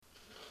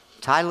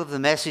Title of the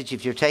message,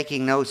 if you're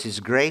taking notes, is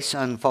Grace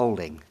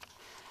Unfolding.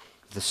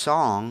 The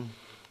song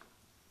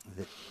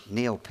that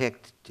Neil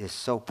picked is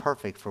so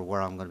perfect for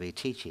where I'm going to be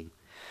teaching.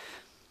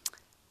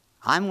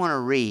 I'm going to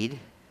read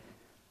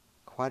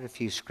quite a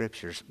few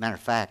scriptures. Matter of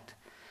fact,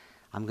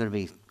 I'm going to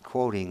be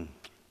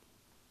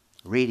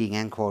reading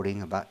and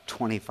quoting about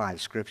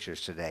 25 scriptures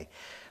today.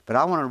 But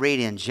I want to read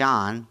in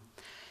John,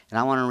 and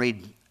I want to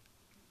read,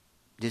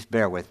 just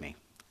bear with me,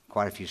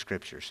 quite a few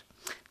scriptures.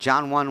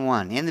 John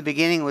 1:1, in the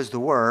beginning was the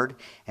Word,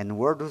 and the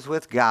Word was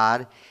with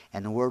God,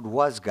 and the Word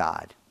was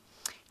God.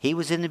 He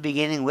was in the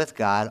beginning with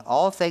God.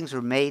 All things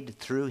were made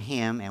through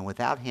Him, and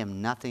without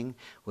Him nothing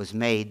was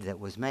made that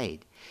was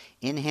made.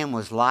 In Him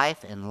was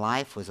life, and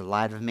life was the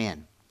light of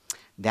men.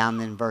 Down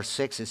in verse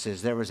 6 it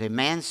says, there was a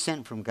man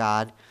sent from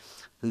God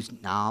who's...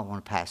 No, I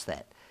want to pass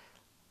that.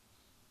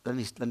 Let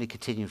me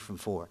continue from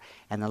 4.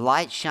 And the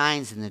light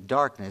shines in the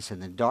darkness,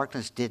 and the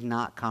darkness did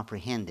not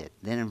comprehend it.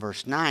 Then in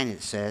verse 9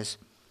 it says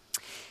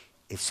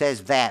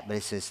that, but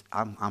it says,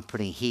 I'm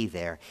putting He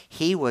there.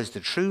 He was the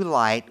true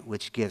light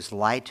which gives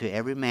light to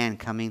every man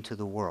coming to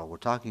the world. We're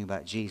talking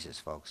about Jesus,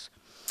 folks.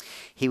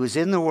 He was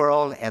in the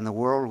world, and the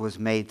world was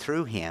made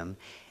through Him,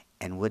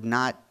 and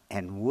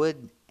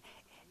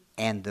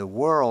the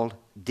world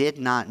did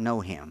not know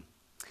Him.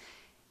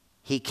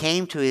 He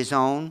came to His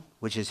own,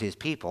 which is His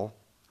people,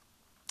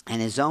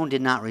 and His own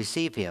did not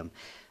receive Him.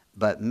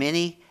 But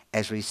many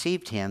as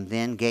received Him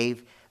then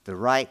gave the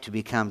right to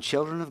become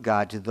children of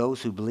God to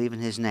those who believe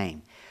in His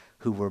name,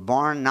 who were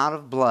born not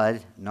of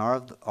blood,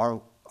 nor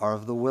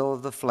of the will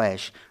of the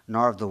flesh,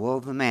 nor of the will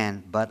of the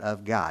man, but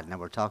of God. Now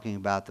we're talking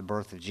about the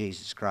birth of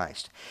Jesus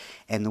Christ.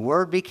 And the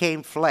Word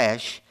became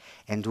flesh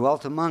and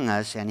dwelt among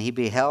us, and He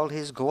beheld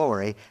His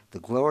glory, the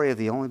glory of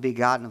the only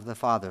begotten of the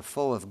Father,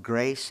 full of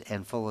grace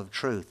and full of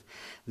truth.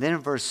 Then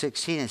in verse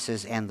 16 it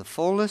says, and the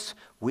fullness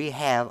we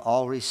have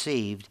all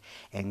received,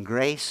 and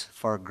grace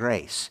for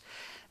grace.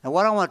 Now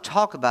what I want to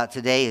talk about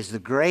today is the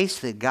grace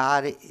that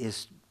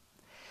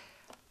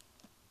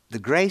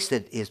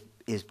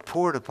is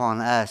poured upon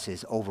us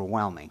is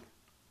overwhelming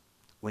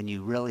when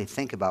you really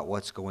think about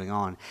what's going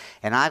on.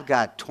 And I've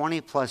got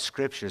 20 plus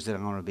scriptures that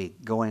I'm going to be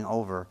going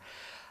over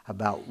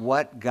about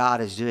what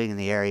God is doing in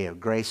the area of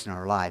grace in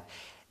our life.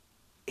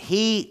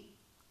 He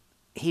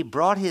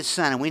brought His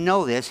Son, and we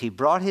know this, He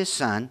brought His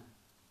Son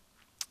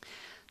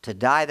to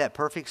die that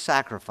perfect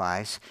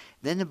sacrifice.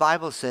 Then the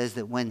Bible says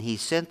that when He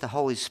sent the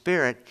Holy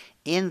Spirit,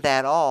 in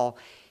that all,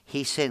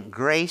 He sent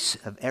grace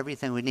of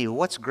everything we need.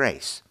 What's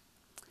grace?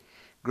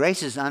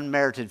 Grace is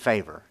unmerited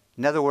favor.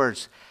 In other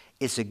words,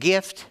 it's a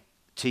gift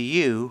to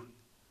you,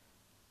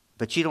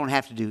 but you don't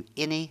have to do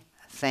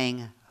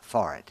anything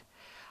for it.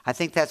 I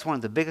think that's one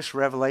of the biggest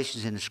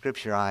revelations in the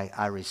Scripture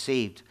I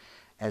received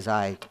as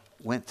I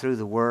went through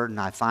the Word, and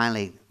I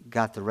finally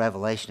got the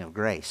revelation of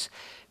grace.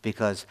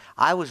 Because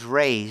I was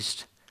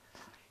raised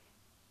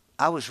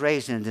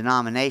in a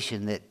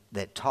denomination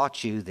that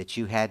taught you that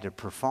you had to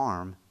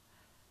perform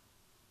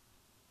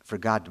for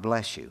God to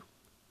bless you.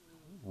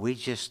 We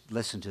just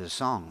listened to a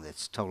song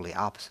that's totally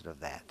opposite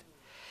of that.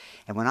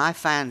 And when I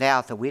found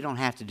out that we don't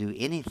have to do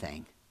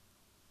anything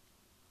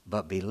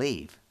but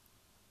believe.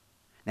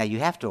 Now you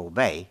have to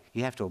obey.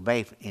 You have to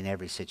obey in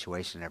every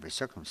situation, every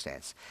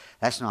circumstance.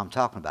 That's not what I'm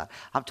talking about.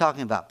 I'm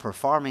talking about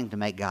performing to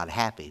make God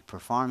happy,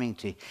 performing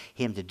to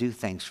Him to do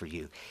things for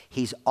you.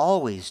 He's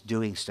always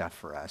doing stuff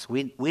for us.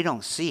 We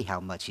don't see how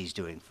much He's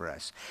doing for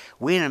us.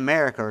 We in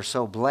America are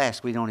so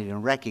blessed we don't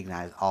even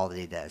recognize all that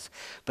He does.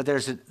 But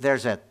there's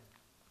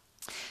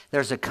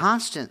a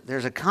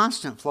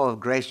constant flow of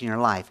grace in your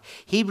life.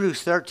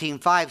 Hebrews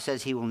 13:5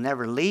 says He will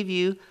never leave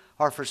you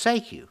or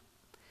forsake you.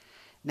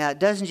 Now, it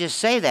doesn't just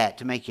say that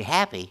to make you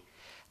happy.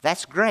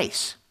 That's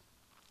grace.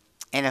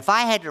 And if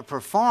I had to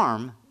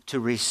perform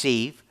to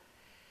receive,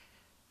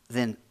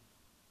 then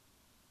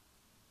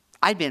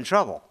I'd be in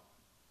trouble.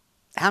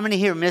 How many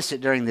here miss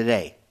it during the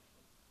day?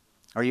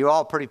 Are you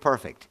all pretty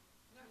perfect?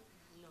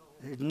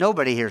 No.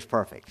 Nobody here is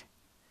perfect.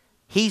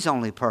 He's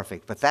only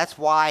perfect, but that's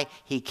why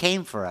He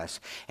came for us.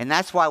 And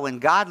that's why when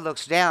God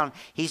looks down,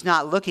 He's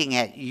not looking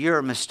at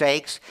your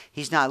mistakes.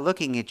 He's not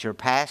looking at your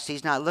past.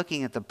 He's not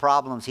looking at the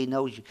problems He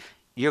knows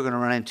you're going to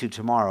run into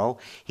tomorrow.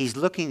 He's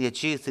looking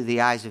at you through the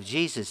eyes of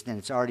Jesus, and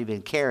it's already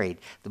been carried.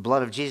 The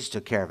blood of Jesus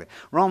took care of it.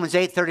 Romans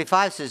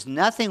 8:35 says,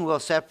 nothing will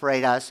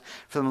separate us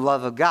from the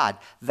love of God.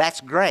 That's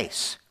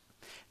grace.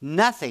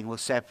 Nothing will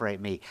separate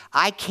me.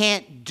 I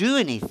can't do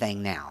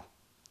anything now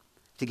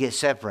to get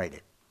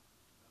separated.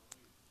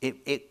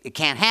 It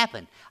can't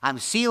happen. I'm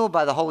sealed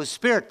by the Holy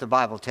Spirit, the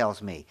Bible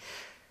tells me.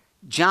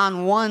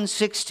 John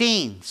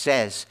 1:16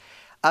 says,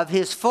 of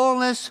His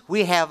fullness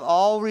we have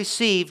all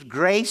received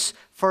grace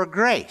for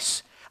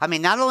grace. I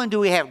mean, not only do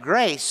we have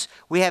grace,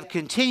 we have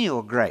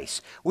continual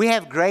grace. We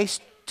have grace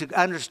to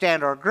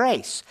understand our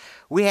grace.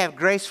 We have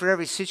grace for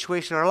every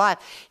situation in our life.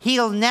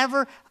 He'll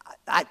never...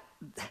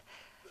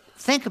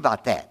 think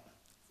about that.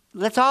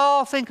 Let's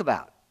all think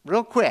about,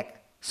 real quick,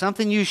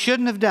 something you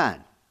shouldn't have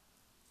done.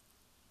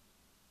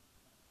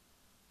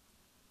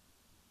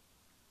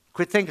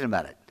 Quit thinking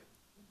about it,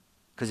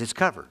 because it's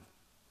covered.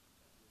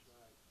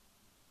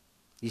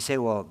 You say,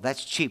 well,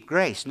 that's cheap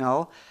grace.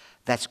 No,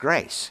 that's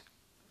grace.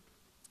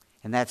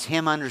 And that's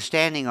Him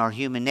understanding our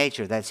human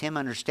nature. That's Him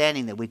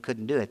understanding that we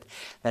couldn't do it.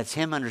 That's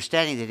Him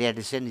understanding that He had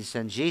to send His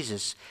Son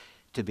Jesus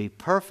to be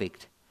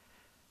perfect,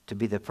 to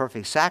be the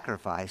perfect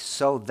sacrifice,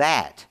 so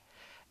that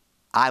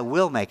I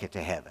will make it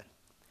to heaven.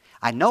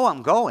 I know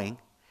I'm going,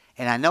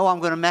 and I know I'm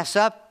going to mess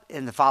up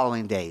in the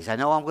following days. I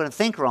know I'm going to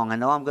think wrong. I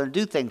know I'm going to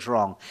do things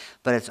wrong.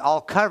 But it's all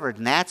covered,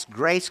 and that's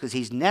grace, because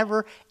He's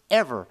never,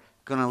 ever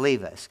going to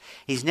leave us.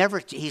 He's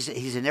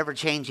a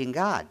never-changing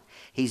God.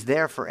 He's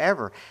there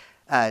forever.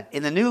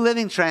 In the New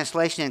Living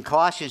Translation in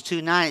Colossians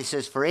 2:9, it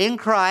says, "For in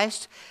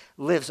Christ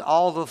lives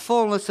all the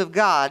fullness of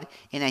God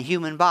in a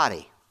human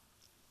body."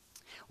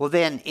 Well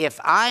then, if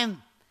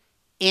I'm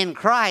in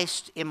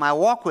Christ in my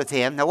walk with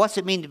Him, now what's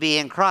it mean to be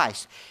in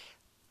Christ?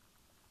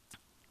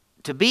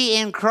 To be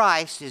in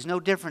Christ is no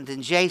different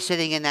than Jay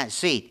sitting in that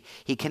seat.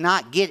 He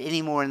cannot get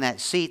any more in that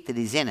seat than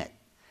he's in it.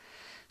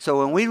 So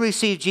when we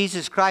receive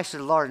Jesus Christ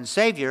as Lord and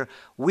Savior,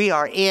 we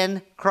are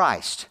in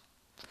Christ.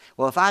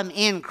 Well, if I'm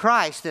in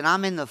Christ, then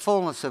I'm in the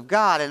fullness of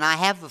God, and I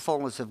have the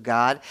fullness of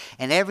God,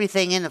 and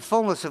everything in the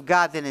fullness of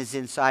God then is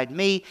inside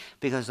me,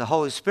 because the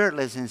Holy Spirit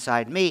lives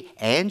inside me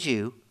and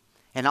you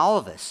and all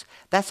of us.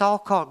 That's all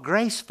called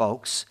grace,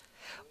 folks.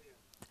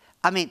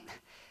 I mean,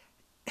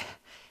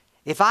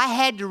 if I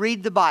had to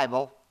read the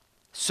Bible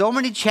so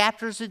many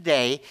chapters a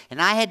day,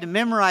 and I had to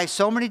memorize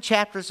so many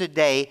chapters a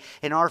day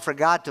in order for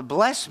God to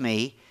bless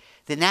me,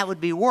 then that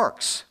would be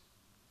works.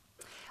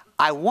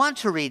 I want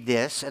to read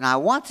this and I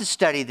want to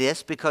study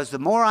this, because the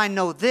more I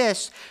know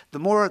this, the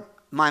more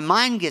my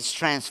mind gets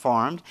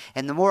transformed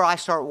and the more I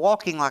start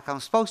walking like I'm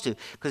supposed to.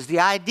 Because the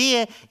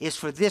idea is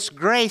for this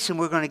grace, and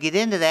we're going to get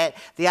into that,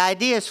 the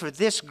idea is for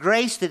this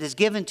grace that is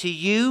given to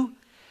you,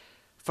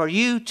 for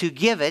you to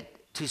give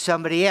it to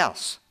somebody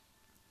else.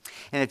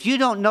 And if you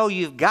don't know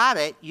you've got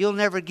it, you'll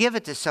never give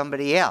it to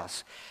somebody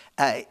else.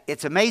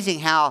 It's amazing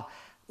how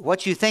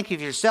what you think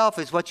of yourself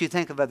is what you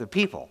think of other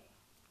people.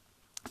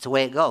 That's the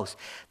way it goes.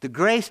 The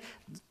grace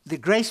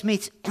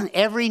meets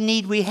every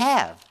need we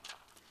have.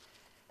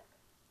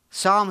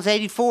 Psalms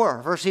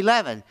 84, verse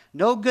 11.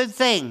 "No good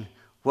thing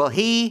will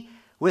He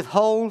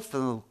withhold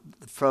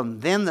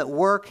from them that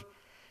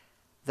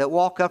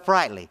walk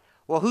uprightly."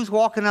 Well, who's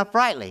walking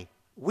uprightly?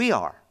 We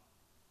are.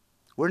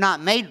 We're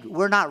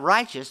not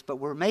righteous, but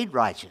we're made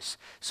righteous.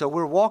 So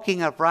we're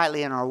walking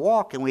uprightly in our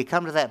walk, and we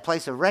come to that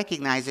place of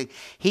recognizing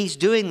He's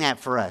doing that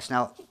for us.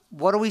 Now,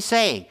 what are we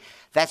saying?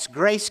 That's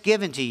grace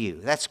given to you.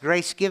 That's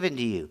grace given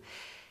to you.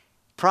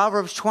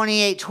 Proverbs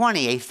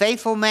 28:20, "A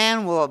faithful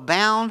man will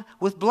abound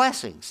with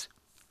blessings."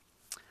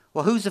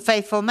 Well, who's a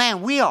faithful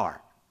man? We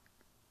are.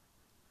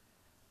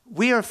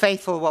 We are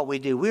faithful in what we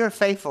do. We are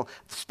faithful,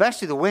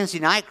 especially the Wednesday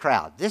night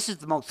crowd. This is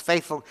the most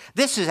faithful.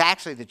 This is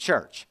actually the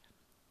church.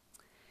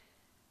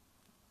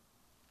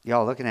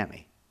 Y'all looking at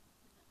me.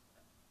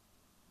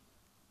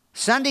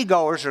 Sunday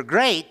goers are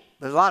great,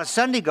 but a lot of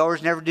Sunday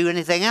goers never do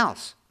anything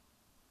else.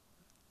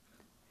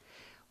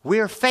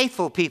 We're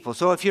faithful people.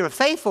 So if you're a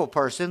faithful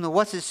person, then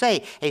what's it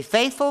say? A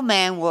faithful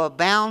man will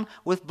abound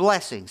with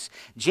blessings.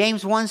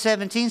 James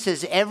 1:17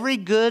 says, "Every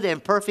good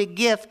and perfect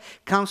gift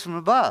comes from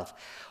above."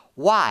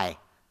 Why?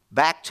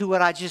 Back to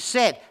what I just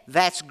said.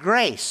 That's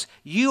grace.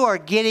 You are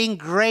getting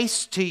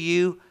grace to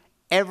you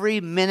every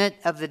minute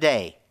of the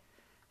day.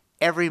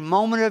 Every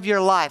moment of your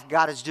life,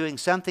 God is doing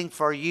something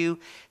for you.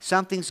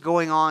 Something's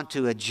going on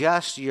to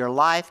adjust your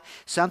life.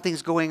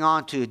 Something's going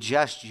on to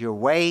adjust your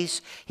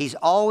ways. He's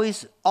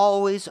always,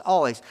 always,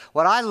 always.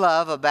 What I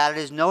love about it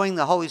is knowing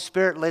the Holy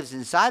Spirit lives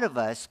inside of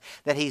us,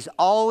 that He's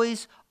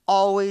always,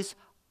 always,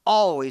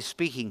 always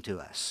speaking to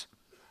us.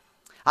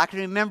 I can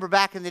remember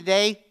back in the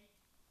day,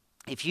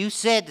 if you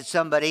said to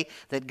somebody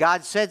that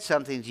God said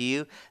something to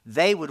you,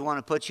 they would want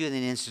to put you in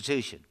an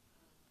institution.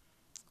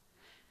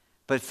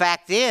 But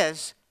fact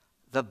is,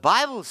 the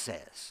Bible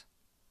says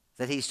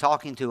that He's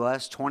talking to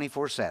us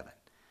 24/7.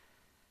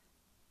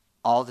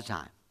 All the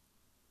time.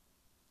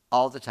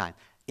 All the time.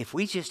 If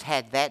we just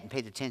had that and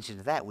paid attention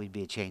to that, we'd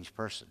be a changed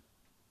person.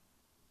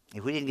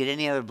 If we didn't get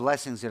any other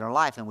blessings in our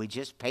life and we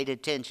just paid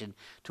attention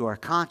to our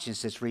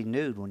conscience that's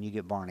renewed when you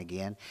get born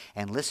again,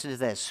 and listen to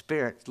that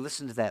Spirit,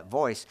 listen to that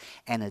voice,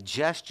 and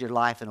adjust your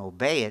life and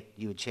obey it,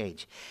 you would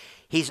change.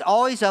 He's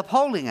always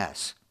upholding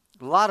us.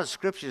 A lot of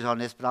scriptures on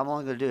this, but I'm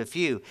only going to do a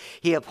few.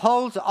 He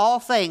upholds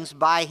all things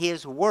by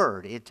His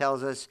word. It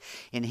tells us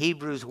in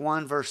Hebrews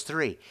 1 verse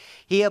 3.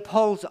 He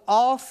upholds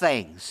all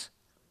things,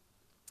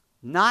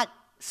 not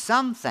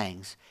some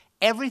things.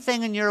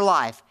 Everything in your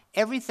life,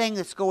 everything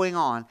that's going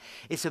on.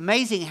 It's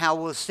amazing how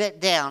we'll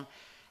sit down.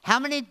 How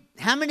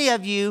many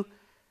of you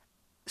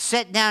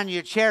sat down in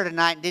your chair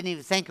tonight and didn't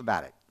even think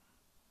about it?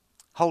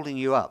 Holding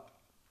you up.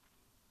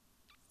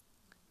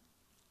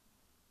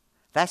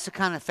 That's the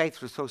kind of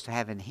faith we're supposed to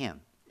have in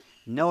Him,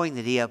 knowing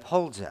that He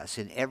upholds us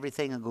in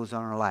everything that goes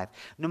on in our life.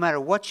 No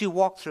matter what you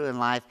walk through in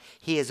life,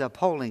 He is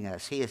upholding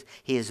us. He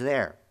is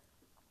there.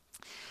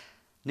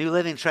 New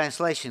Living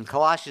Translation,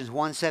 Colossians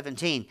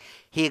 1:17.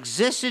 He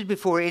existed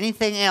before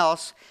anything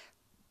else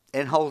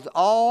and holds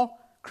all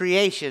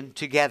creation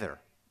together.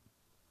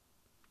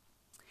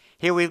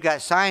 Here we've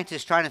got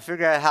scientists trying to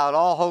figure out how it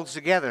all holds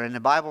together, and the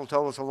Bible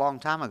told us a long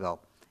time ago.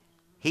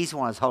 He's the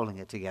one that's holding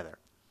it together.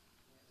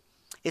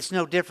 It's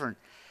no different.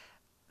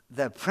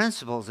 The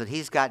principles that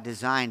he's got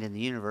designed in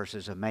the universe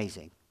is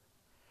amazing.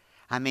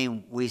 I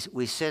mean, we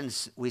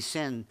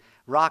send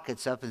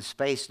rockets up in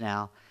space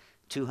now,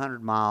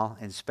 200 mile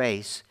in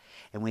space,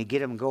 and we get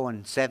them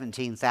going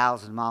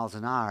 17,000 miles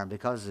an hour. And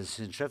because of the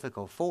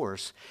centrifugal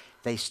force,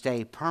 they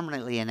stay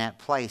permanently in that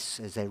place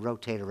as they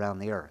rotate around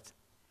the earth.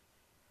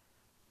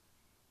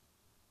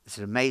 It's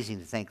amazing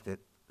to think that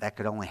that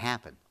could only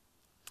happen.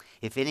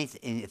 If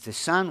the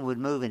sun would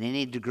move in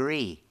any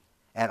degree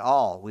at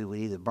all, we would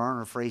either burn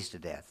or freeze to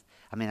death.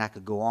 I mean, I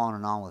could go on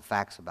and on with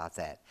facts about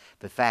that.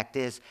 But fact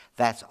is,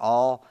 that's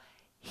all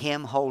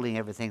him holding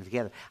everything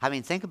together. I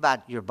mean, think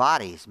about your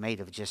bodies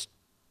made of just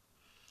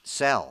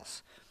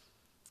cells.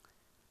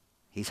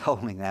 He's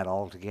holding that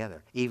all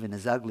together. Even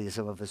as ugly as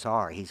some of us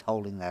are, he's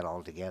holding that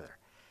all together.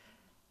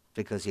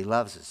 Because he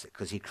loves us,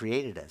 because he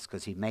created us,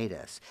 because he made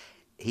us.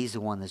 He's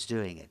the one that's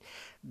doing it.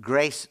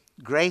 Grace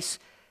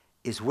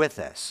is with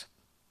us.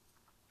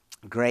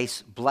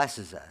 Grace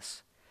blesses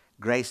us.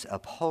 Grace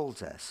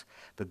upholds us.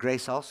 But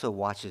grace also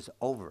watches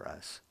over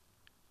us.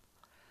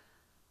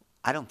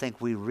 I don't think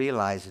we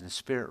realize in the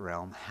spirit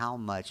realm how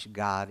much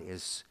God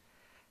has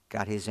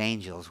got his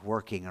angels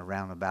working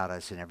around about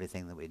us in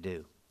everything that we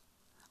do.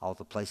 All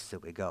the places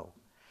that we go.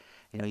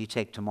 You know, you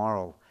take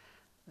tomorrow,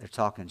 they're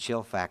talking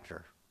chill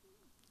factor,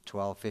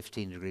 12,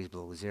 15 degrees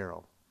below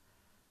zero.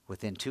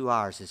 Within 2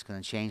 hours, it's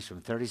going to change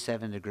from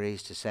 37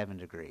 degrees to 7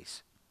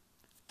 degrees.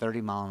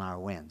 30-mile-an-hour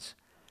winds.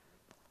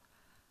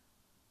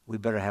 We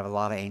better have a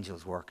lot of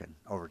angels working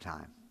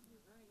overtime.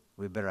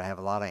 We better have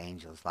a lot of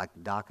angels. Like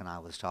Doc and I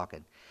was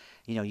talking.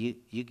 You know,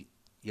 you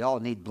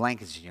all need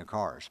blankets in your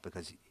cars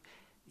because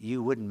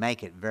you wouldn't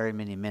make it very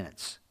many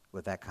minutes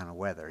with that kind of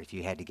weather if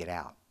you had to get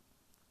out.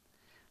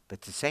 But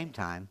at the same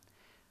time,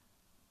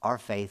 our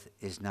faith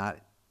is not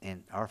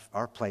in,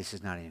 our place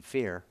is not in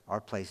fear. Our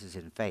place is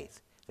in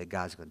faith. That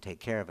God's going to take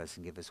care of us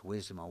and give us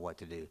wisdom on what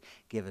to do.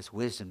 Give us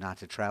wisdom not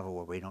to travel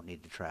where we don't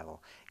need to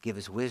travel. Give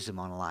us wisdom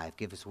on life.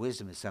 Give us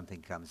wisdom if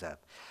something comes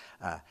up.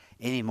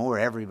 Anymore,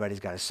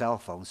 everybody's got a cell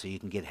phone, so you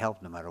can get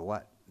help no matter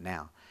what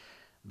now.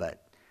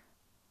 But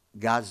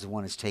God's the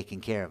one that's taking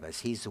care of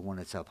us. He's the one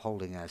that's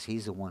upholding us.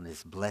 He's the one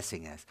that's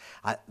blessing us.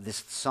 This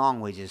song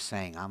we just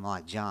sang, I'm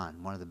Like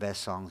John, one of the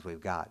best songs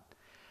we've got.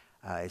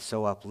 It's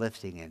so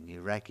uplifting, and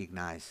you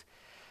recognize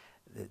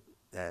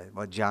that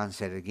what John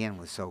said again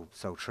was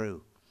so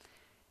true.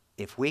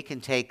 If we can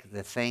take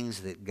the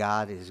things that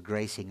God is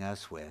gracing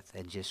us with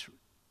and just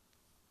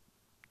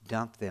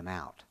dump them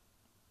out.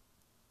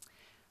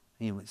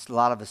 You know, a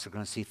lot of us are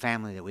going to see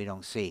family that we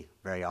don't see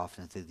very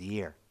often through the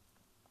year.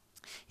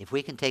 If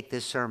we can take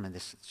this sermon,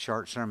 this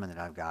short sermon that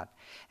I've got,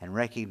 and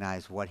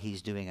recognize what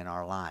he's doing in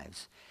our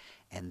lives,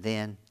 and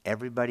then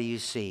everybody you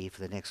see for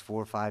the next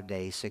 4 or 5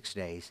 days, 6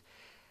 days,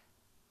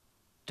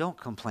 don't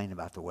complain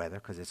about the weather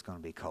because it's going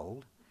to be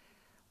cold.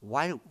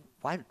 Why?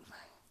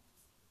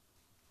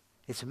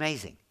 It's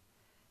amazing.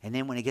 And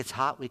then when it gets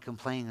hot, we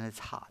complain that it's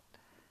hot.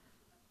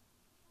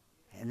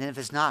 And then if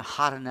it's not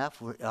hot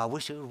enough, I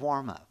wish it would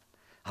warm up.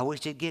 I wish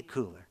it'd get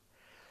cooler.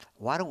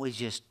 Why don't we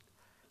just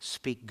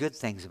speak good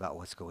things about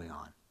what's going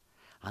on?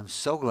 I'm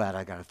so glad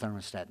I got a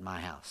thermostat in my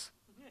house.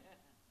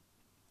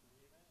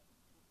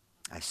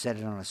 I set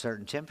it on a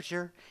certain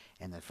temperature,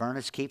 and the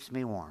furnace keeps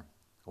me warm.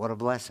 What a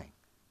blessing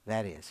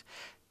that is.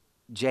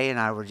 Jay and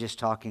I were just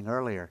talking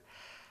earlier.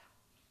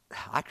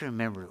 I can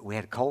remember we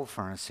had a coal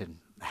furnace in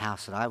the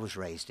house that I was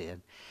raised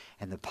in,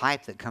 and the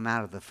pipe that come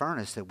out of the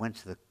furnace that went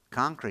to the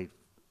concrete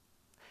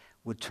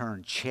would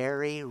turn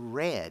cherry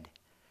red.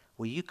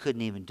 Well, you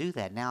couldn't even do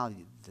that. Now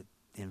the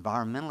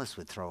environmentalists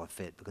would throw a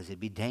fit because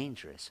it'd be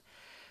dangerous.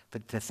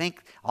 But to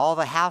think all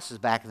the houses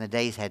back in the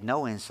days had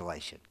no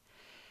insulation,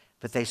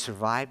 but they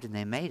survived and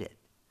they made it.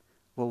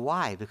 Well,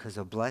 why? Because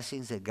of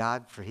blessings that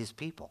God for his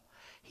people.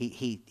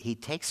 He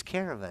takes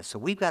care of us. So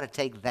we've got to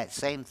take that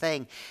same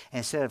thing,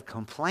 instead of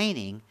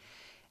complaining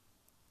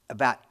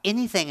about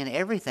anything and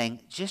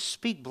everything, just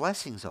speak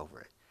blessings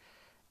over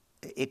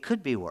it. It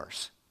could be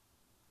worse.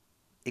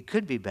 It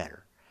could be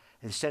better.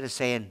 Instead of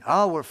saying,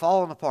 oh, we're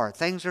falling apart,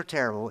 things are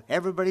terrible,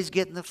 everybody's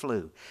getting the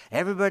flu,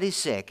 everybody's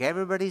sick,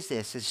 everybody's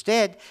this.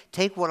 Instead,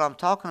 take what I'm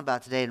talking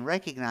about today and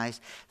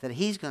recognize that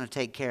he's going to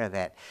take care of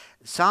that.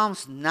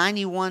 Psalms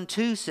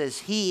 91:2 says,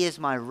 he is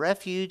my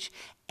refuge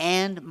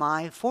and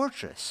my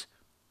fortress.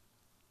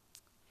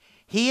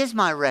 He is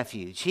my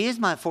refuge. He is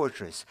my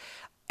fortress.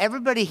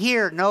 Everybody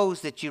here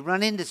knows that you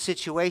run into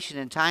situations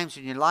and times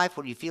in your life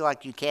when you feel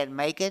like you can't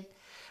make it.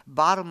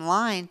 Bottom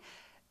line,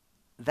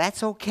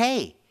 that's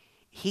okay.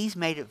 He's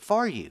made it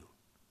for you.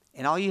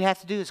 And all you have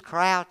to do is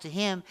cry out to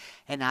him,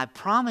 and I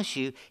promise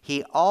you,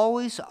 he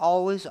always,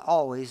 always,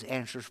 always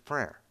answers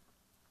prayer.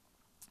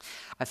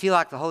 I feel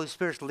like the Holy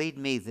Spirit's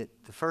leading me the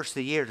first of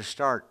the year to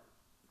start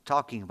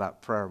talking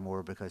about prayer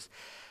more, because,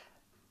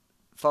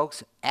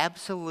 folks,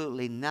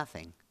 absolutely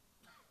nothing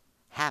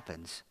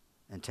happens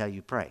until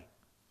you pray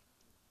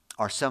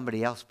or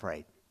somebody else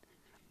prayed.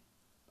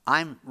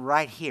 I'm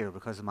right here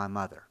because of my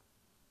mother.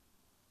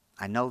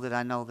 I know that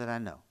I know that I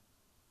know.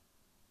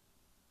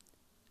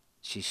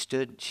 She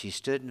stood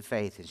in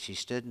faith, and she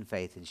stood in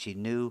faith, and she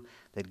knew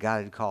that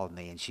God had called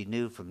me. And she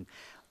knew from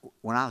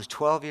when I was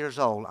 12 years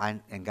old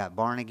and got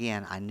born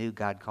again, I knew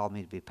God called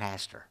me to be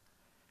pastor.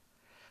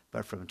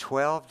 But from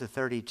 12 to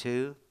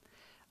 32,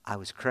 I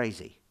was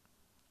crazy.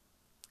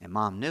 And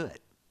Mom knew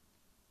it.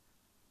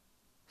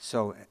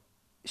 So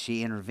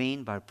she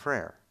intervened by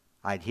prayer.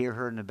 I'd hear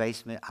her in the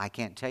basement. I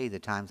can't tell you the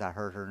times I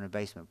heard her in the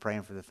basement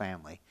praying for the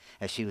family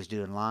as she was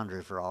doing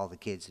laundry for all the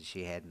kids that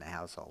she had in the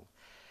household.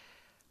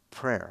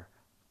 Prayer,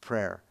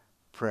 prayer,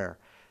 prayer.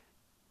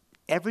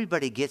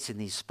 Everybody gets in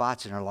these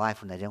spots in their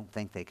life when they don't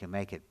think they can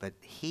make it, but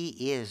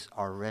He is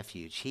our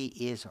refuge. He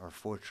is our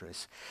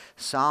fortress.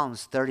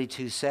 Psalms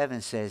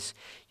 32:7 says,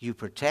 "You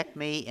protect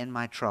me in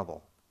my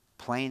trouble."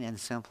 Plain and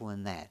simple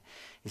in that.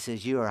 It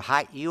says, you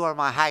are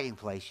my hiding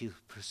place. You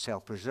shall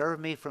preserve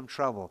me from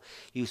trouble.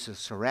 You shall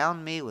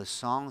surround me with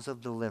songs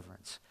of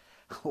deliverance.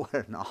 What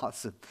an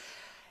awesome.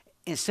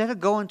 Instead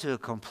of going to a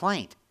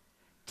complaint,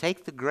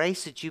 take the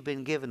grace that you've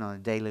been given on a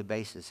daily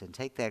basis and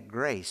take that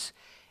grace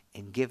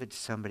and give it to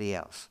somebody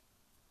else.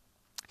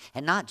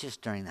 And not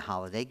just during the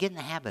holiday. Get in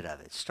the habit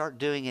of it. Start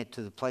doing it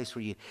to the place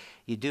where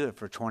you do it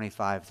for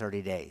 25,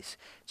 30 days.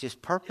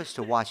 Just purpose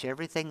to watch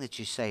everything that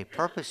you say.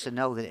 Purpose to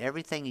know that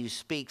everything you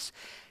speak's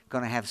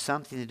going to have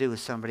something to do with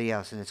somebody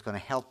else and it's going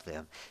to help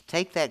them.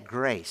 Take that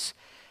grace.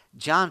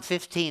 John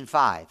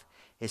 15:5.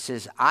 It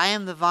says, I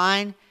am the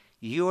vine,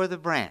 you are the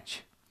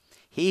branch.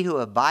 He who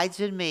abides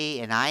in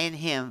me and I in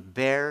him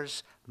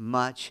bears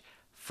much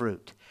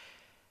fruit.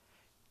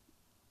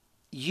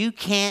 You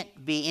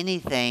can't be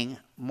anything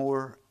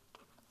more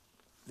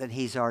than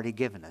He's already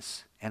given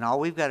us. And all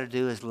we've got to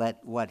do is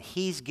let what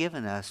He's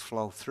given us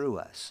flow through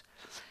us.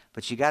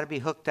 But you got to be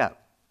hooked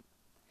up.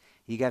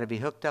 You got to be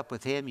hooked up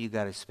with Him. You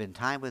got to spend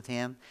time with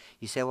Him.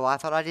 You say, well, I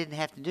thought I didn't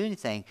have to do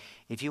anything.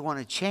 If you want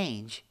to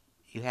change,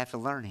 you have to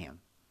learn Him.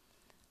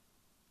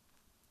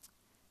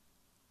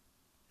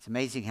 It's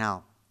amazing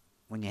how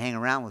when you hang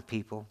around with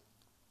people,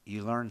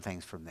 you learn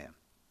things from them.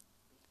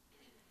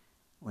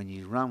 When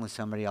you run with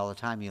somebody all the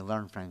time, you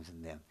learn things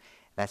from them.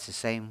 That's the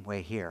same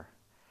way here.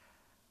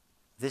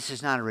 This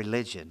is not a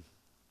religion.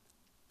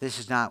 This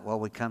is not, well,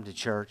 we come to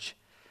church.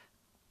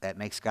 That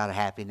makes God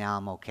happy. Now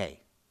I'm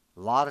okay. A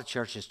lot of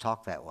churches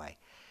talk that way.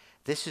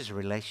 This is a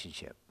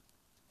relationship.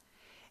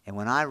 And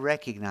when I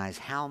recognize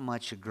how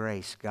much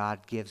grace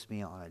God gives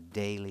me on a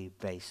daily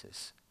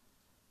basis,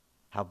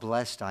 how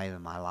blessed I am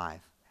in my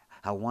life,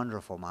 how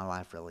wonderful my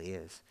life really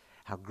is,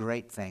 how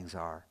great things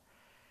are,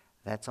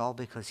 that's all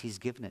because He's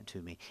given it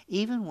to me.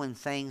 Even when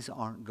things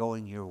aren't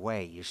going your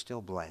way, you're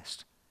still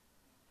blessed.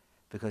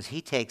 Because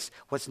He takes,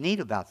 what's neat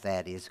about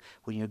that is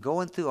when you're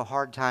going through a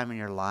hard time in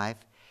your life,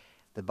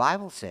 the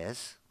Bible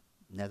says,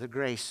 another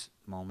grace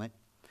moment,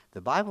 the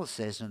Bible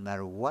says no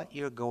matter what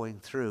you're going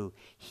through,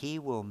 He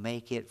will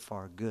make it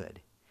for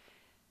good.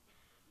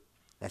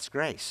 That's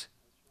grace.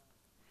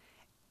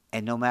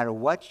 And no matter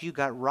what you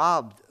got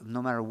robbed,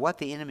 no matter what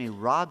the enemy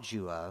robbed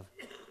you of,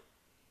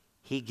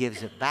 He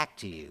gives it back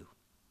to you.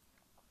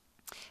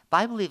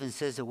 Bible even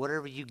says that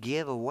whatever you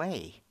give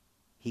away,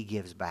 He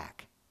gives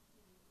back.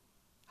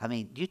 I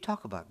mean, you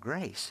talk about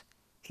grace.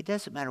 It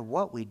doesn't matter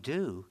what we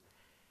do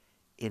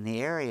in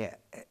the area.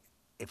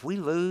 If we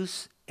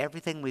lose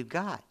everything we've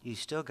got, you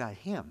still got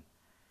Him.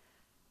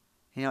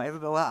 You know,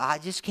 everybody, well, I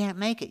just can't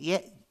make it.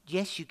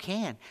 Yes, you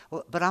can.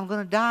 Well, but I'm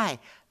going to die.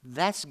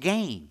 That's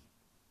gain.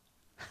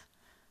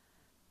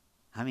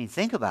 I mean,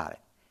 think about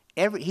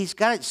it. He's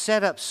got it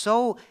set up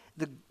so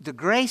the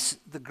grace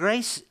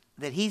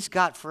that He's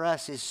got for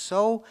us is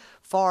so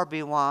far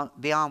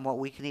beyond what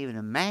we can even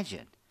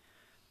imagine.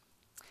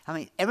 I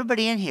mean,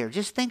 everybody in here,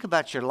 just think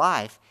about your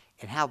life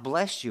and how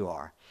blessed you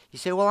are. You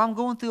say, well, I'm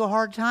going through a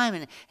hard time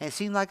and it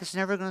seems like it's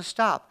never going to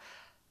stop.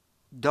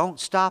 Don't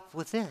stop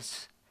with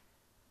this.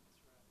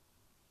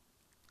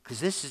 Because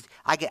this is,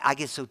 I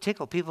get so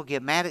tickled. People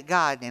get mad at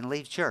God and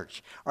leave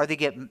church. Or they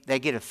get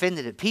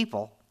offended at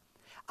people.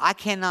 I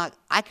couldn't,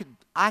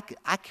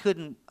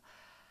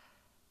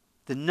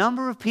 the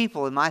number of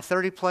people in my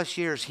 30 plus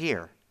years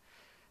here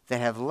that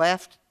have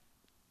left,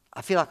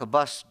 I feel like a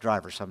bus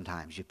driver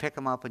sometimes. You pick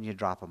them up and you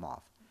drop them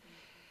off.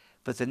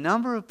 But the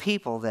number of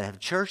people that have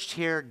churched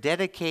here,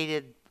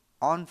 dedicated,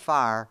 on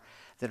fire,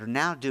 that are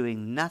now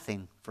doing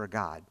nothing for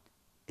God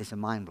is a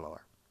mind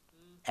blower.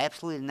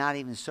 Absolutely not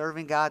even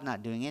serving God,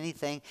 not doing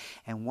anything,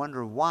 and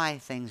wonder why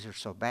things are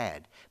so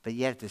bad. But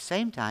yet at the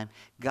same time,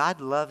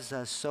 God loves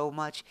us so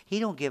much, He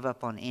don't give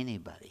up on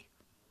anybody.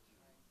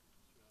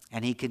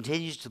 And He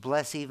continues to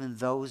bless even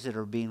those that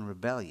are being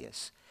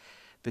rebellious.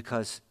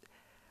 Because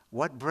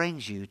what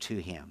brings you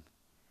to Him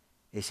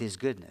is His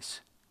goodness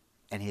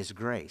and His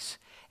grace.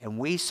 And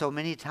we so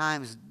many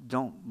times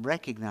don't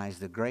recognize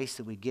the grace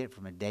that we get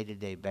from a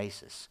day-to-day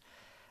basis.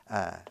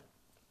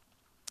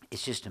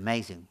 It's just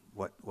amazing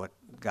what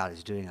God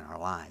is doing in our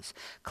lives.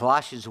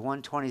 Colossians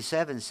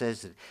 1:27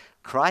 says that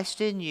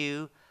Christ in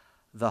you,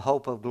 the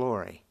hope of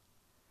glory.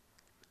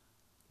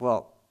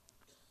 Well,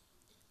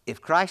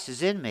 if Christ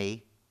is in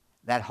me,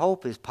 that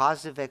hope is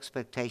positive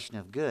expectation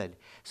of good.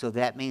 So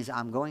that means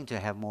I'm going to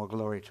have more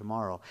glory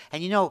tomorrow.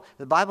 And you know,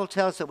 the Bible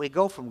tells us that we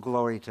go from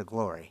glory to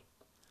glory.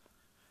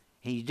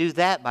 And you do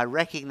that by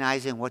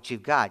recognizing what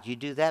you've got. You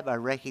do that by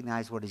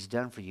recognizing what He's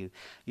done for you.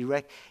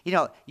 You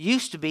know,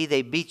 used to be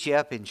they beat you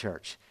up in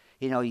church.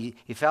 You know, you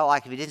felt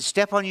like if you didn't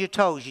step on your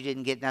toes, you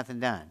didn't get nothing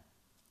done.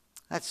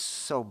 That's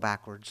so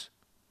backwards.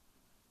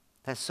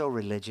 That's so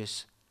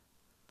religious.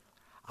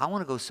 I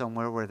want to go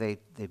somewhere where they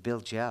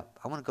build you up.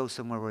 I want to go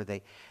somewhere where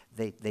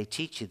they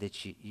teach you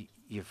that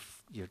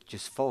you're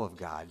just full of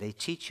God. They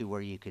teach you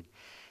where you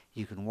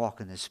can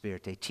walk in the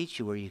Spirit. They teach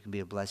you where you can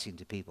be a blessing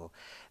to people.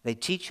 They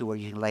teach you where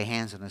you can lay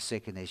hands on the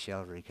sick and they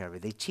shall recover.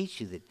 They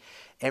teach you that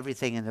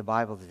everything in the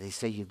Bible that they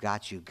say you've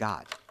got.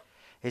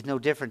 It's no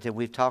different than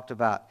we've talked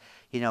about.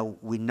 You know,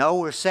 we know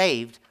we're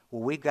saved.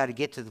 Well, we've got to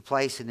get to the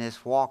place in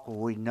this walk where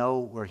we know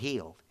we're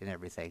healed and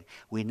everything.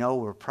 We know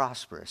we're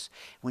prosperous.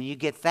 When you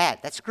get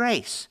that, that's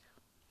grace.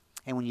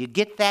 And when you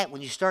get that,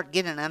 when you start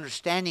getting an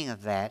understanding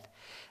of that,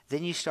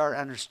 then you start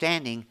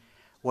understanding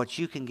what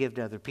you can give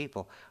to other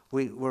people.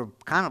 We're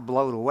kind of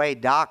blown away.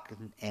 Doc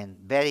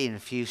and Betty and a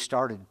few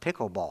started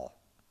pickleball.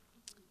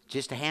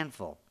 Just a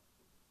handful.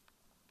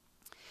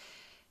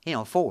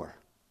 4.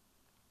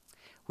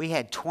 We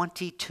had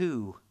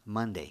 22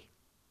 Monday.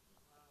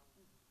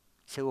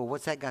 You say, well,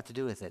 what's that got to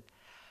do with it?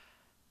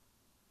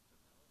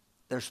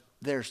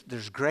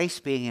 There's grace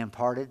being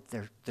imparted.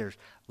 There's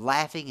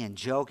laughing and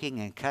joking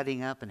and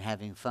cutting up and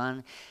having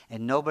fun.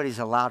 And nobody's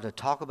allowed to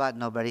talk about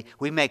nobody.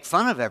 We make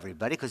fun of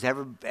everybody because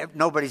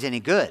nobody's any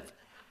good.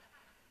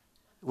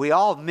 We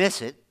all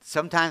miss it.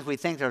 Sometimes we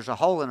think there's a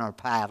hole in our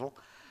paddle.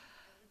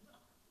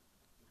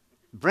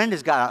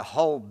 Brenda's got a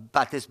hole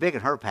about this big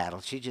in her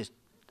paddle.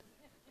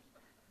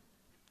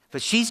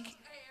 But she's...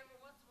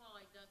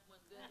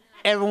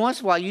 Every once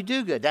in a while you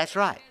do good. That's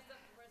right.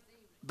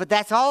 But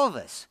that's all of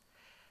us.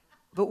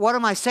 But what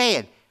am I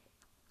saying?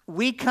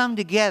 We come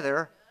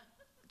together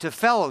to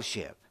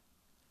fellowship.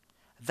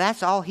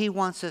 That's all He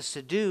wants us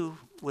to do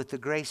with the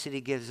grace that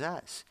He gives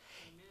us.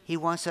 Amen. He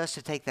wants us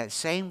to take that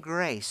same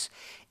grace,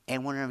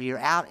 and whenever you're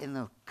out in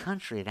the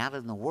country and out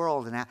in the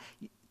world, and out,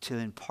 to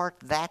impart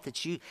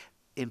that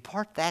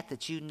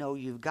you know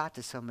you've got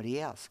to somebody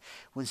else.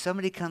 When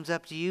somebody comes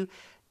up to you,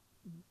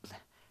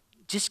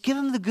 just give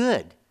them the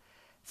good.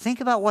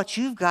 Think about what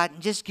you've got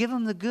and just give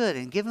them the good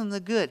and give them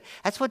the good.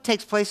 That's what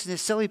takes place in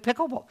this silly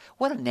pickleball.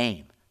 What a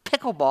name.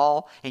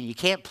 Pickleball, and you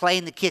can't play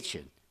in the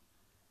kitchen.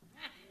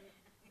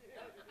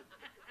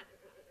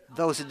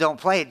 Those that don't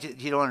play it,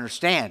 you don't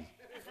understand.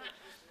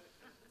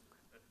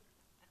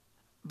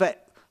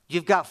 But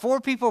you've got 4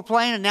 people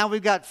playing, and now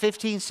we've got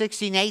 15,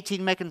 16,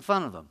 18 making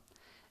fun of them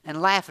and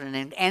laughing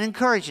and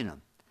encouraging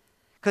them.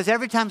 Because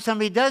every time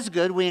somebody does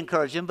good, we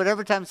encourage them. But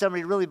every time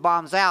somebody really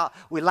bombs out,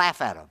 we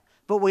laugh at them.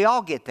 But we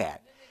all get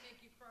that.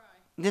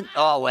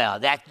 Oh,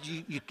 well,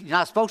 you're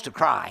not supposed to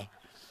cry.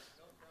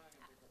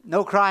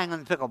 No crying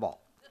on the pickleball.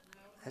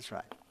 That's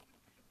right.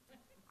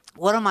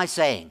 What am I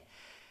saying?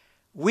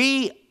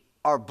 We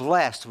are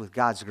blessed with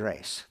God's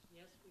grace.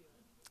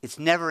 It's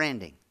never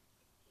ending.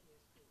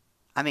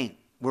 I mean,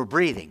 we're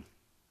breathing.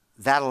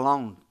 That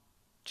alone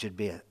should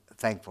be a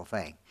thankful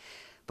thing.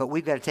 But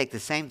we've got to take the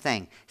same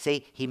thing.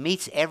 See, He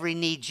meets every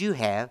need you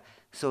have,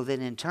 so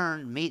then in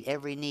turn, meet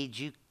every need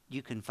you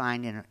can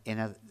find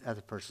in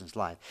other person's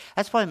life.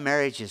 That's why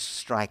marriages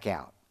strike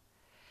out.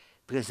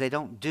 Because they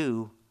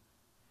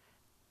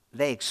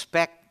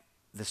expect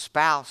the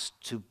spouse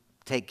to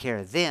take care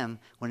of them,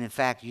 when in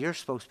fact you're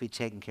supposed to be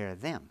taking care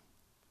of them.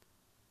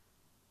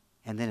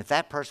 And then if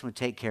that person would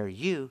take care of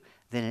you,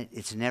 then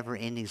it's a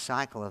never-ending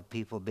cycle of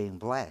people being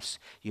blessed.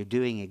 You're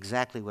doing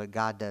exactly what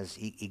God does.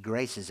 He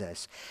graces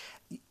us.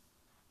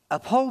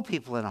 Uphold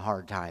people in a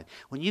hard time.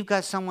 When you've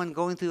got someone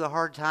going through a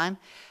hard time,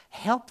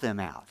 help them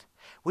out.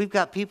 We've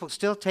got people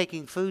still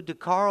taking food to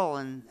Carl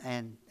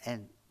and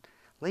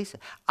Lisa.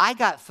 I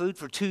got food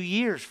for 2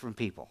 years from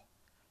people.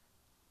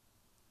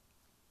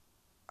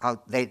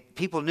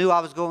 People knew I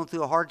was going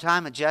through a hard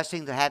time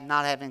adjusting to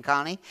not having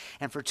Connie.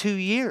 And for 2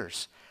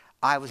 years,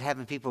 I was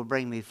having people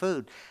bring me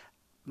food.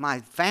 My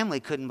family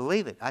couldn't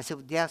believe it. I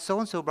said, yeah,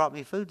 so-and-so brought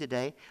me food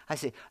today. I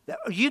said,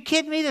 are you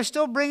kidding me? They're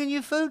still bringing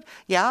you food?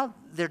 Yeah,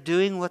 they're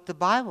doing what the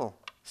Bible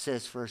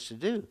says for us to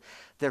do.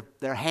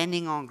 They're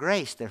handing on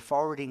grace. They're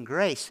forwarding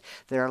grace.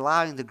 They're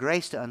allowing the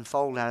grace to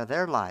unfold out of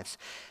their lives.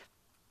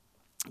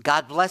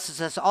 God blesses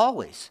us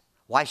always.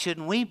 Why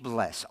shouldn't we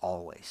bless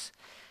always?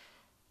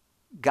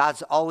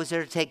 God's always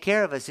there to take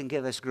care of us and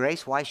give us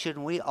grace. Why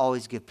shouldn't we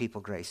always give people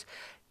grace?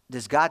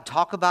 Does God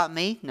talk about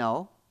me?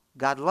 No.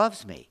 God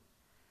loves me.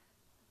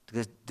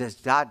 Does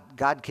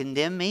God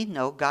condemn me?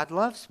 No, God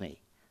loves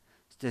me.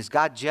 Does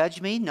God judge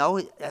me?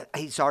 No,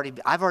 I've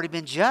already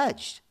been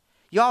judged.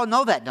 You all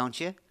know that, don't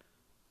you?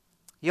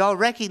 You all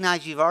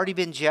recognize you've already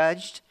been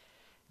judged.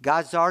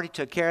 God's already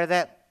took care of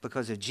that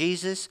because of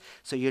Jesus,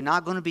 so you're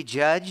not going to be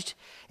judged.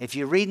 If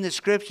you're reading the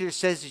scripture, it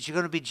says that you're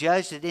going to be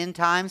judged at end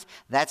times.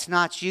 That's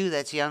not you,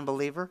 that's the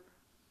unbeliever.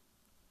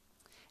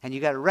 And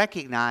you got to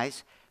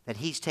recognize that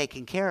he's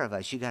taken care of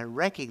us. You got to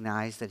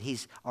recognize that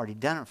he's already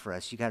done it for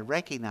us. You got to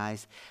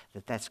recognize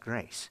that that's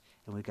grace.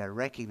 And we've got to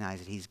recognize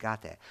that he's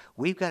got that.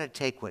 We've got to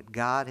take what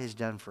God has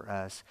done for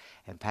us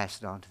and pass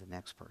it on to the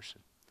next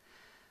person.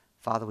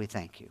 Father, we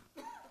thank you.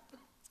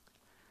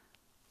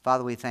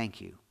 Father, we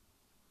thank you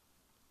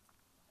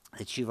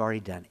that you've already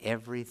done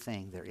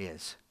everything there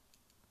is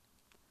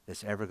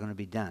that's ever going to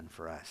be done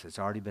for us. It's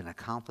already been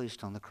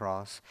accomplished on the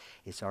cross.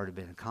 It's already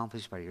been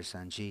accomplished by your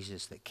son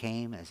Jesus, that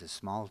came as a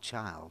small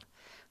child,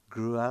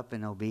 grew up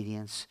in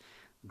obedience,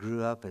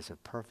 grew up as a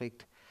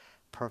perfect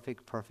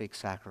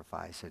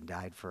sacrifice, and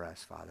died for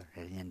us, Father.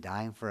 And in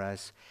dying for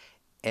us,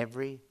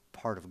 every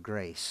part of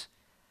grace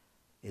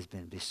has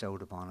been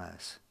bestowed upon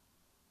us.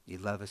 You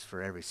love us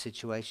for every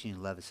situation. You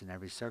love us in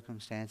every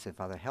circumstance. And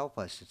Father, help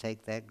us to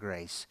take that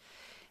grace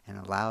and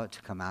allow it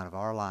to come out of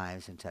our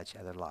lives and touch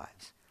other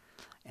lives.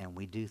 And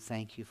we do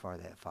thank you for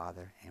that,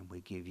 Father, and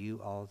we give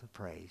you all the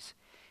praise.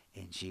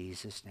 In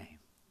Jesus' name,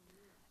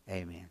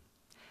 amen.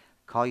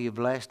 Call you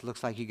blessed.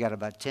 Looks like you got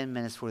about 10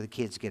 minutes before the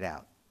kids get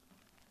out.